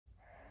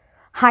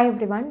Hi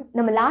everyone,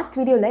 நம்ம last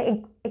video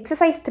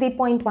exercise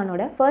 3.1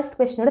 ஓட first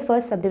question ஓட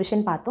first subdivision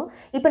பார்த்தோம்.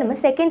 இப்போ நம்ம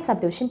second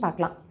subdivision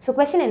பார்க்கலாம். So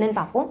question என்னன்னு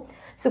பார்ப்போம்.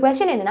 So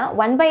question என்னன்னா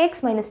 1 by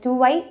x minus 2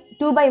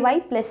 by y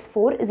plus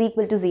 4 is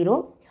equal to 0.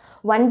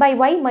 1 by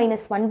y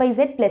minus 1 by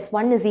z plus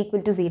 1 is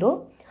equal to 0.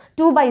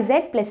 2 by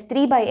z plus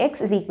 3 by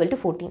x is equal to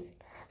 14.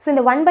 So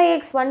இந்த 1 by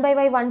x, 1 by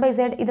y, 1 by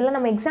z இதெல்லாம்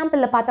நம்ம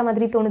exampleல பார்த்த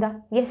மாதிரி தோணுதா?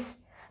 Yes.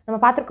 நம்ம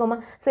பார்த்திருக்கோமா?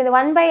 So இந்த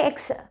 1 by x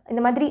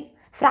இந்த மாதிரி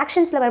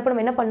fractionsல வரப்போ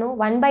நம்ம என்ன பண்ணோம்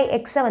 1 by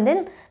x வந்து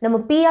நம்ம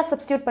p ஆ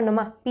substitute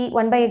பண்ணோமா p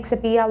 1 by x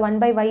p ah 1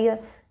 by y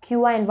q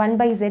ah and 1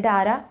 by z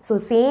r so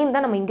same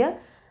தான் நம்ம இங்க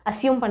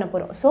assume பண்ண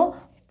போறோம் so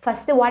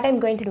first what I'm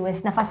going to do is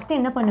நான் first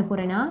என்ன பண்ண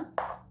போறேனா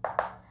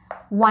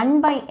 1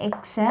 by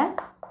x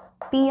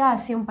p ah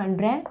assume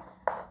பண்றேன்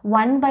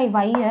 1 by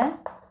y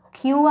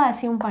q ah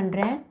assume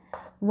பண்றேன்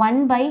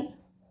 1 by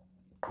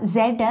z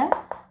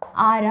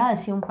r ah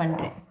assume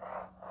பண்றேன்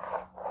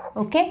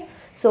okay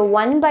so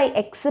 1 by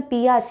x p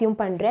assume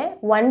பண்றேன்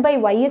 1 by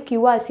y q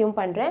assume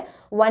பண்றேன்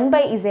 1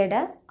 by z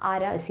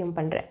r assume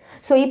பண்றேன்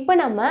so இப்போ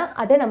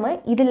நம்ம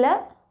இதுல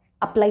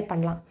apply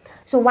பண்ணலாம்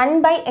so 1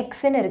 by x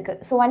ன்னு இருக்கு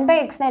so 1 by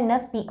x னா என்ன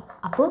p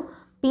அப்போ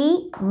p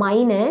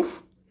minus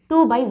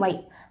 2 by y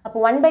அப்போ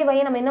 1 by y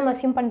நம்ம என்ன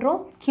assume பண்றோம்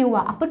q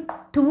அப்போ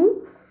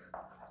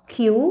 2q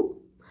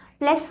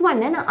plus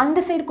 1 நான் அந்த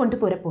சைடு கொண்டு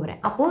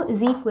போறேன் அப்போ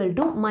is equal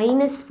to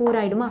minus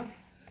 4 ஆயிடுமா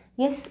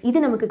yes இது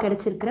நமக்கு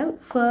கிடைச்சிருக்கிற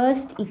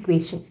first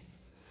equation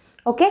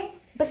okay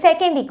இப்போ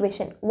second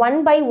equation 1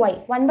 by y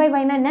 1 by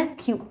y னா என்ன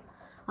q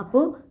அப்போ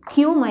q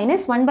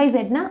minus 1 by z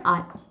னா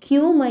r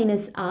q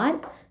minus r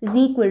is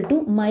equal to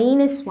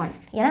minus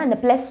 1 ஏன்னா அந்த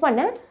plus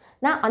 1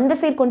 நான் அந்த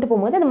சைடு கொண்டு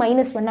போகும்போது அது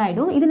minus 1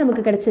 ஆயிடும் இது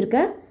நமக்கு கிடைச்சிருக்க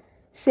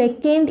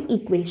second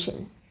equation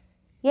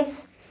yes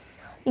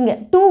இங்க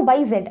 2 by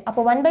z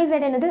அப்போ 1 by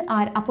z என்னது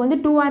r அப்போ வந்து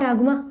 2r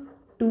ஆகுமா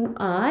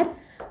 2r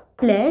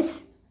plus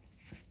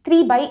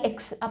 3 by x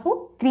அப்போ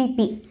 3p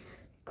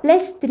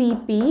plus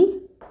 3p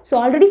so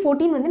already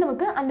 14 வந்து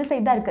நமக்கு அந்த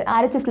சைடு தான் இருக்கு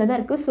RHSல தான்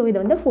இருக்கு so இது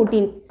வந்து 14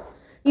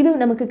 இது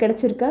நமக்கு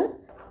கிடைச்சிருக்க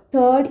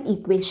third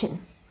equation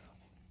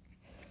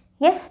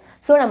yes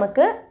so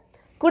நமக்கு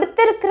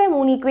கொடுத்திருக்கிற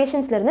மூணு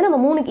equationsல இருந்து நம்ம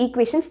மூணு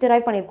equations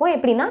derive பண்ணிருக்கோம்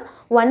எப்படினா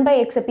 1 by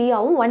x p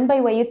ஆவும் 1 by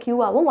y q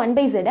ஆவும் 1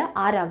 by z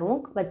r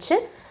ஆகவும் வச்சு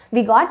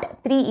we got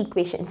 3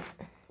 equations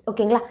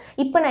ஓகேங்களா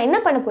இப்போ நான் என்ன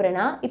பண்ண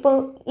போறேனா இப்போ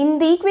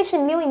இந்த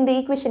ஈக்குவேஷன்லயும் இந்த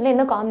ஈக்குவேஷன்ல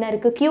என்ன காமனா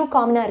இருக்கு q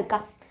காமனா இருக்கா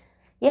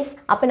எஸ்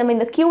அப்ப நம்ம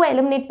இந்த q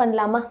எலிமினேட்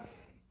பண்ணலாமா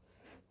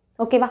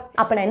ஓகேவா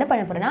அப்ப நான் என்ன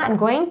பண்ண போறேனா I'm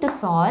going to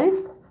solve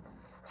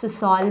so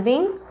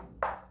solving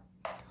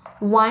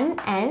one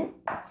and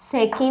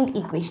second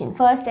equation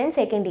first and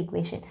second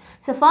equation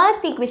so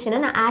first equation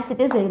நான் as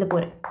it is எழுத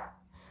போறேன்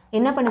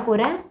என்ன பண்ண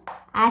போறேன்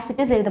as it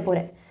is எழுத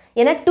போறேன்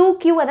ஏனா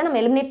 2q அத நம்ம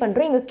எலிமினேட்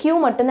பண்றோம் இங்க q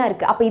மட்டும் தான்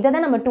இருக்கு அப்ப இத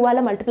தான் நம்ம 2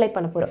 ஆல மல்டிப்ளை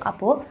பண்ண போறோம்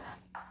அப்போ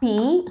p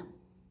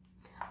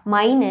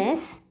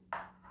minus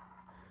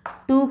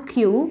 2q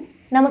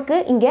நமக்கு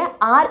இங்க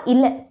r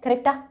இல்ல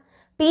கரெக்ட்டா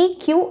p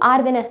q r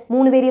தான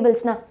மூணு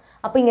வேரியபிள்ஸ்னா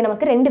அப்ப இங்க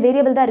நமக்கு ரெண்டு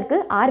வேரியபிள் தான் இருக்கு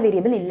r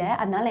வேரியபிள் இல்ல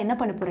அதனால என்ன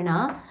பண்ண போறேனா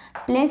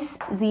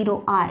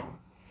 +0r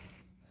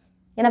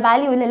ஏனா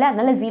வேல்யூ இல்ல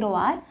அதனால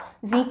 0r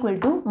is equal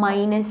to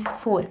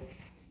 -4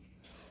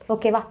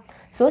 ஓகேவா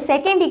சோ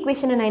செகண்ட்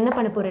ஈக்குவேஷனை நான் என்ன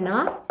பண்ண போறேனா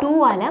 2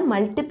 ஆல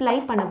மல்டிப்ளை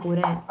பண்ண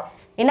போறேன்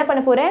என்ன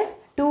பண்ண போறேன்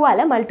 2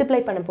 ஆல மல்டிப்ளை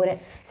பண்ண போறேன்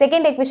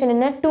செகண்ட் ஈக்குவேஷன்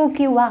என்ன 2q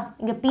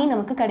இங்க p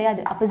நமக்கு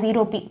கிடையாது அப்ப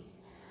 0p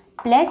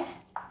plus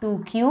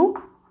 2q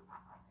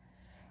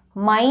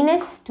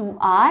minus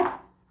 2r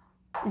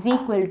is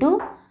equal to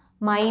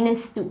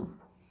minus 2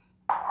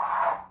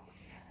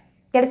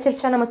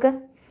 கிடைச்சிருச்சா நமக்கு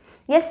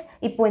yes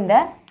இப்போ இந்த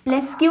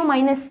plus q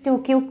minus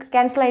 2q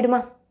cancel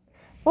ஆயிடுமா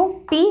இப்போ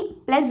p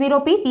plus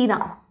 0p p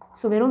தான்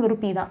சோ வெறும்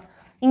p தான்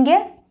இங்க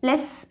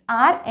plus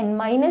r and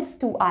minus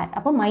 2r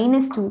அப்போ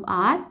minus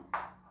 2r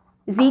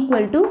is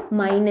equal to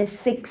minus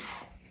 6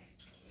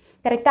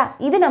 கரெக்ட்டா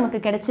இது நமக்கு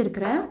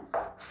கிடைச்சிருக்கிற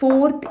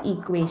fourth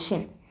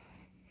equation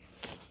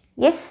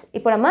yes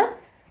இப்போ நம்ம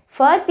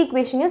first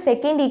equationையும்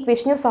second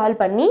equationையும் solve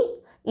பண்ணி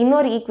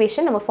இன்னொரு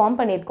equation நம்ம ஃபார்ம்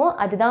பண்ணிருக்கோம்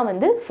அதுதான்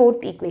வந்து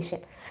fourth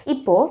equation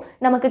இப்போ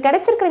நமக்கு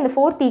கிடைச்சிருக்கிற இந்த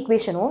fourth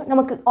equationம்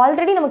நமக்கு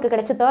ஆல்ரெடி நமக்கு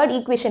கிடைச்ச third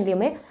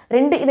equationலயுமே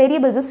ரெண்டு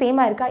வேரியபிள்ஸும்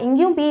சேமா இருக்கா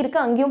இங்கேயும் p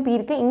இருக்கு அங்கேயும் p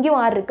இருக்கு இங்கேயும்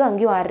r இருக்கு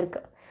அங்கேயும் r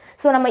இருக்கு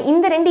சோ நம்ம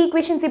இந்த ரெண்டு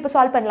ஈக்குவேஷன்ஸ் இப்போ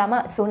சால்வ் பண்ணலாமா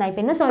சோ நான்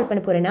இப்போ என்ன சால்வ்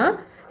பண்ண போறேனா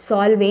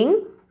solving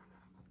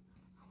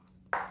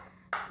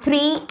 3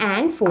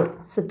 and 4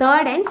 so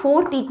third and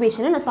fourth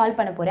equation நான் சால்வ்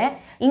பண்ண போறேன்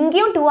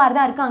இங்கேயும் 2r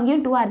தான் இருக்கு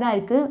அங்கேயும் 2r தான்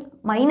இருக்கு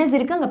மைனஸ்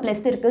இருக்கு அங்க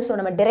பிளஸ் இருக்கு சோ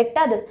நம்ம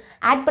டைரக்ட்டா அது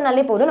ஆட்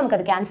பண்ணாலே போதும் நமக்கு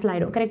அது கேன்சல்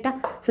ஆயிடும் கரெக்ட்டா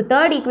so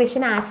third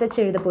equation as such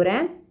எழுத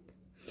போறேன்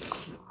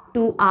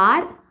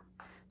 2r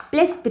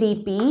plus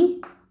 3p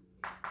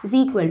is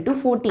equal to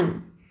 14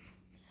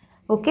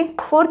 okay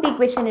fourth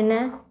equation என்ன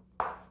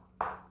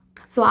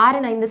so r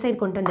நான் இந்த சைடு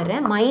கொண்டு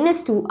வந்துறேன்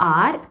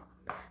 -2r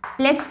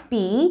plus p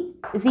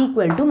is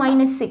equal to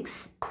 -6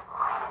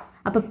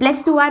 அப்ப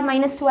 +2r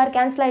 -2r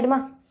கேன்சல் ஆயிடுமா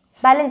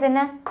பேலன்ஸ்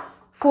என்ன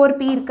 4p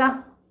இருக்கா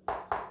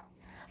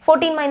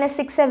 14 -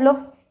 6 எவ்வளோ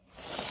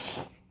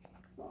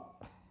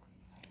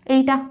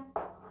 8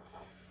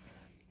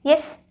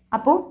 எஸ்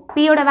அப்போ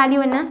p யோட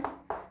வேல்யூ என்ன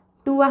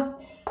 2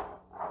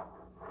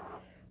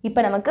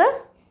 இப்போ நமக்கு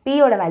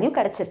பியோட வேல்யூ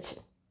கிடச்சிருச்சு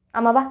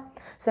ஆமாவா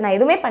ஸோ நான்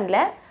எதுவுமே பண்ணல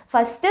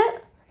ஃபஸ்ட்டு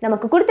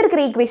நமக்கு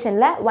கொடுத்துருக்கிற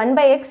ஈக்குவேஷனில்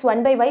 1/x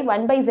 1/y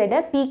 1/z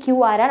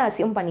PQRன்னு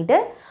அசியூம் பண்ணிவிட்டு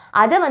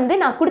அதை வந்து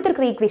நான்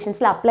கொடுத்துருக்கிற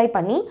ஈக்குவேஷன்ஸில் அப்ளை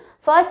பண்ணி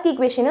ஃபர்ஸ்ட்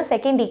ஈக்குவேஷனும்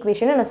செகண்ட்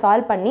ஈக்குவேஷனும் நான்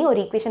சால்வ் பண்ணி ஒரு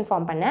ஈக்குவேஷன்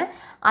ஃபார்ம் பண்ணேன்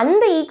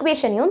அந்த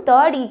ஈக்குவேஷனையும்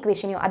தேர்ட்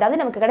ஈக்குவேஷனையும் அதாவது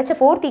நமக்கு கிடைச்ச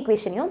ஃபோர்த்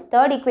ஈக்குவேஷனையும்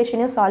தேர்ட்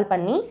ஈக்குவேஷனையும் சால்வ்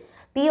பண்ணி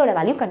பியோட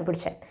வேல்யூ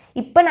கண்டுபிடிச்சேன்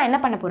இப்போ நான் என்ன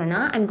பண்ண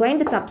போகிறேன்னா I'm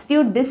going to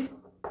substitute this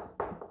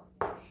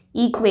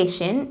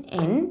equation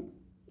in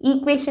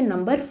equation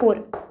number 4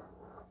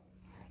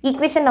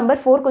 equation number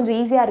 4 கொஞ்சம்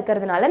ஈஸியாக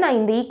இருக்கிறதுனால நான்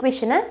இந்த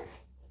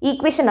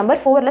equation number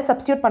 4ல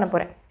substitute பண்ண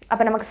போகிறேன்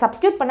அப்போ நமக்கு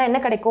substitute பண்ணால் என்ன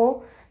கிடைக்கும்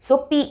ஸோ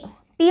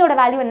பியோட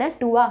வேல்யூ என்ன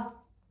 2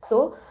 so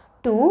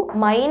 2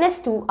 minus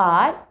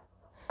 2r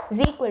is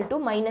equal to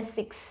minus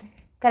 6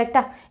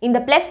 கரெக்டா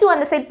இந்த ப்ளஸ் 2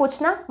 அந்த சைட்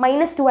போச்சுன்னா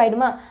minus 2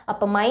 ஆகிடுமா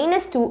அப்போ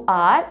minus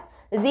 2r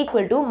is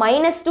equal to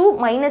minus 2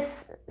 minus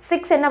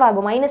 6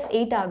 என்னவாகும் minus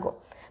 8 ஆகும்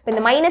இப்போ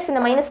இந்த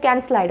மைனஸ்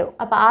கேன்சல் ஆகிடும்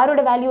அப்போ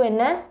ஆரோட வேல்யூ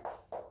என்ன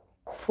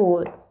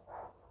 4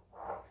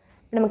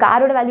 நமக்கு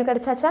ஆரோட வேல்யூ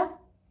கிடைச்சாச்சா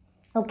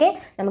ஓகே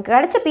நமக்கு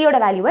கிடைச்ச பியோட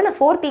வேல்யூவை நான்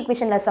ஃபோர்த்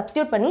ஈக்குவேஷனில்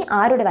சப்ஸ்டியூட் பண்ணி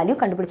ஆரோட வேல்யூ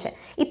கண்டுபிடிச்சேன்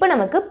இப்போ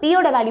நமக்கு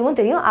பியோட வேல்யூவும்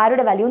தெரியும்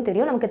ஆரோட வேல்யூவும்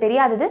தெரியும் நமக்கு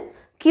தெரியாதது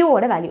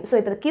கியூவோட வேல்யூ ஸோ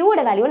இப்போ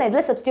கியூவோட வேல்யூவை நான்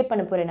எதில் சப்ஸ்டியூட்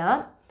பண்ண போகிறேன்னா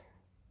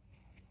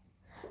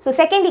ஸோ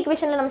செகண்ட்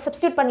ஈக்குவேஷனில் நம்ம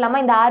சப்ஸ்டியூட்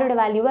பண்ணலாமா இந்த ஆரோட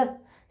வேல்யூவை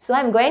so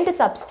I am going to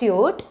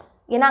substitute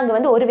ஏன்னா அங்கே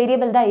வந்து ஒரு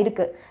வேரியபிள் தான்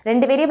இருக்குது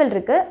 2 வேரியபிள்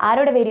இருக்குது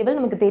ஆரோட வேரியபிள்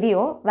நமக்கு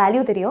தெரியும்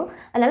வேல்யூ தெரியும்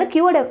அதனால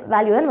கியூவோட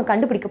வேல்யூ தான் நம்ம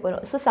கண்டுபிடிக்க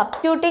போகிறோம் so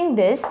substituting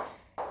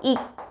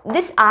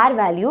this R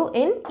value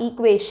in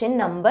equation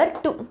number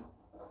 2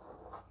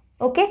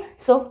 okay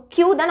so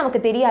Q தான்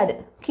நமக்கு தெரியாது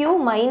Q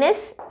minus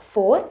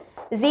 4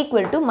 is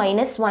equal to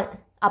minus 1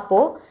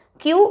 அப்போது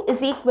Q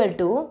is equal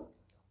to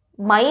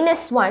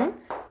minus 1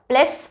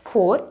 plus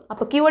 4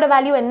 அப்போ கியூவோட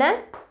வேல்யூ என்ன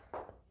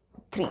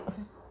 3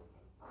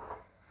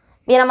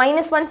 ஏன்னா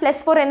 -1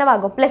 + 4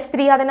 என்னவாகும்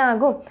 +3 தானே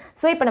ஆகும்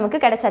ஸோ இப்போ நமக்கு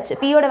கிடைச்சாச்சு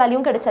பியோட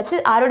வேல்யூவும் கிடைச்சாச்சு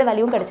ஆரோட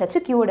வேல்யூவும் கிடைச்சாச்சு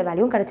கியூவோட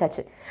வேல்யூவும்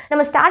கிடைச்சாச்சு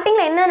நம்ம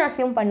ஸ்டார்டிங்கில் என்ன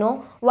அசியூம் பண்ணோம்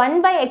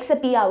 1/x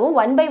p ஆகவும்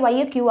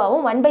 1/y q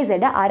ஆகவும் 1/z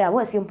r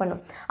ஆகவும் அசியூம்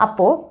பண்ணோம்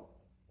அப்போது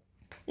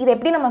இது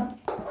எப்படி நம்ம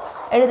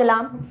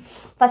எழுதலாம்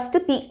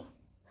first p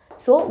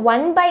so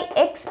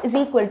 1/x is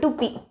equal to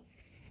p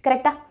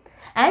கரெக்டா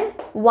and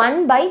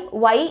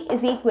 1/y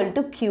is equal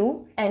to q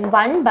and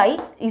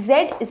 1/z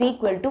is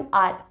equal to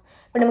r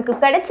இப்போ நமக்கு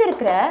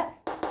கிடைச்சிருக்கிற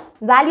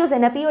வேல்யூஸ்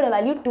என்ன பியோட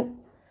வேல்யூ 2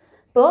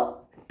 இப்போ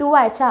 2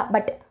 ஆயிடுச்சா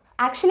பட்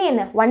ஆக்சுவலி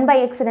என்ன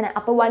 1/x தானே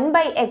அப்போ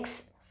 1/x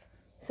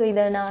ஸோ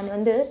இதை நான்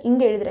வந்து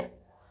இங்கே எழுதுகிறேன்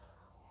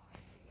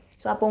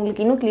ஸோ அப்போ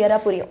உங்களுக்கு இன்னும்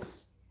கிளியராக புரியும்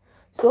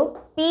so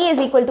p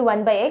is equal to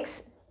 1/x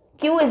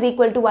q is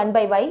equal to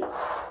 1/y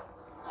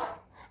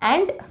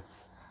and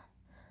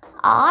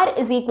r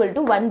is equal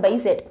to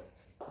 1/z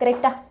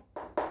கரெக்டா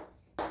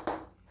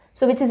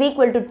so which is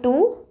equal to 2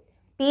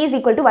 p is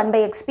equal to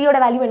 1/x p ஓட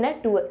வேல்யூ என்ன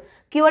 2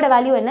 q ஓட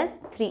value என்ன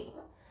 3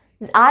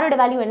 r ஓட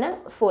value என்ன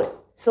 4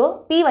 so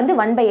p வந்து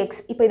 1/x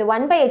இப்போ இது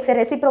 1/x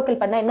ரெசிப்ரோக்கல்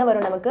பண்ணால் என்ன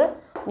வரும் நமக்கு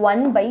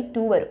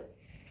 1/2 வரும்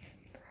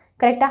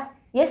கரெக்டா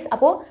எஸ்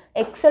அப்போது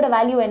x ஓட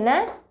வேல்யூ என்ன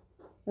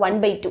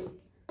 1/2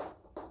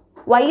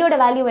 y ஓட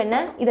வேல்யூ என்ன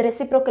இதை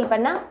ரெசிப்ரோக்கல்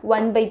பண்ணால்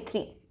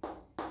 1/3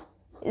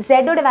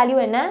 z ஓட வேல்யூ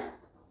என்ன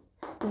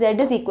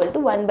z is equal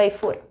to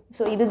 1/4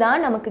 so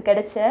இதுதான் நமக்கு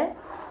கிடைச்ச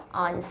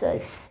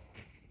ஆன்சர்ஸ்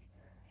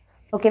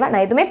ஓகேவா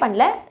நான் எதுவுமே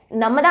பண்ணல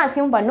நம்ம தான்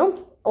அசியூம் பண்ணும்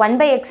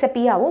 1/x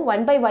p ஆகும்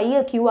 1/y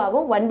q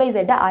ஆகும் 1/z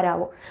r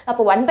ஆகும்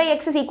அப்போ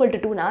 1/x is equal to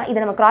 2 இதை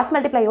நம்ம கிராஸ்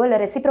மல்டிப்ளையோ இல்லை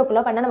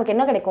ரெசிப்ரோக்கலோ பண்ணால் நமக்கு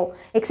என்ன கிடைக்கும்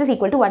x is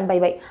equal to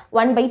 1/y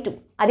 1/2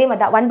 அதே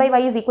மாதிரி தான்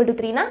 1/y is equal to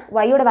 3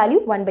 y ஓட value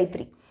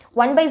 1/3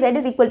 1/z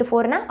is equal to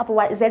 4 அப்போ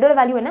z ஓட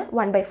வேல்யூ என்ன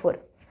 1/4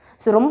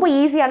 ஸோ ரொம்ப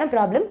ஈஸியான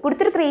ப்ராப்ளம்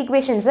கொடுத்துருக்கிற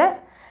ஈக்குவேஷன்ஸை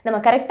நம்ம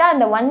கரெக்டாக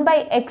அந்த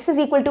 1/x is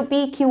equal to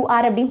p q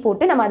r அப்படின்னு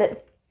போட்டு நம்ம அதை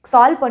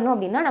சால்வ் பண்ணோம்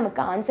அப்படின்னா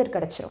நமக்கு ஆன்சர்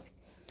கிடச்சிரும்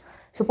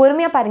ஸோ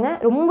பொறுமையாக பாருங்கள்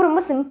ரொம்ப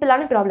ரொம்ப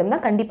சிம்பிளான ப்ராப்ளம்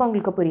தான் கண்டிப்பாக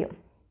உங்களுக்கு புரியும்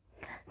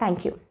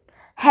thank you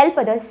help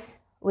others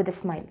with a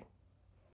smile